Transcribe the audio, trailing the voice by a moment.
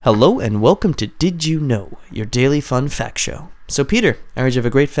Hello and welcome to Did You Know, your daily fun fact show. So Peter, I heard you have a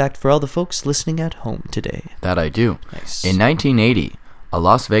great fact for all the folks listening at home today. That I do. Nice. In 1980, a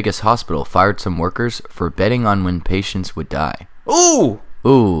Las Vegas hospital fired some workers for betting on when patients would die. Ooh!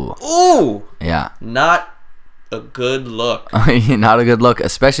 Ooh. Ooh! Yeah. Not a good look. Not a good look,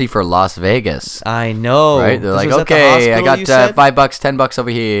 especially for Las Vegas. I know. Right? They're This like, was at the okay, I hospital, got you said? $5, $10 over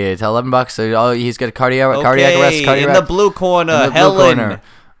here. It's $11. Oh, he's got a cardiac arrest. In the blue corner, In the blue Helen corner.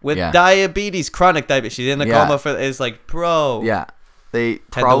 with Yeah. diabetes, chronic diabetes. She's in the Yeah. coma for. It's like, bro. Yeah. They 10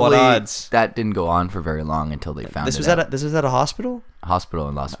 to 1 probably odds. that didn't go on for very long until they found This it was out. at a hospital. Hospital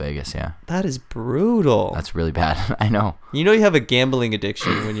in Las Vegas. Yeah, That is brutal. that's really bad. I know. You know you have a gambling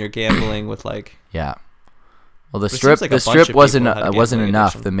addiction when you're gambling with like. Yeah. Well, the But it strip seems like a bunch strip of wasn't people had a wasn't gambling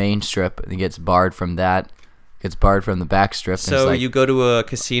enough. addiction. The main strip gets barred from that. Gets barred from the back strip. and it's So like, you go to a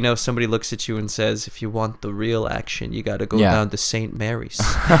casino, somebody looks at you and says, "If you want the real action, you got to go Yeah. down to St. Mary's."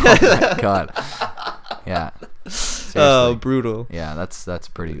 oh my god. Yeah. Seriously. Oh, brutal. Yeah, that's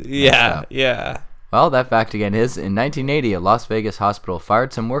pretty. messed Yeah, up. yeah. Well, that fact again is in 1980, a Las Vegas hospital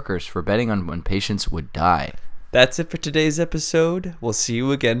fired some workers for betting on when patients would die. That's it for today's episode. We'll see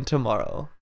you again tomorrow.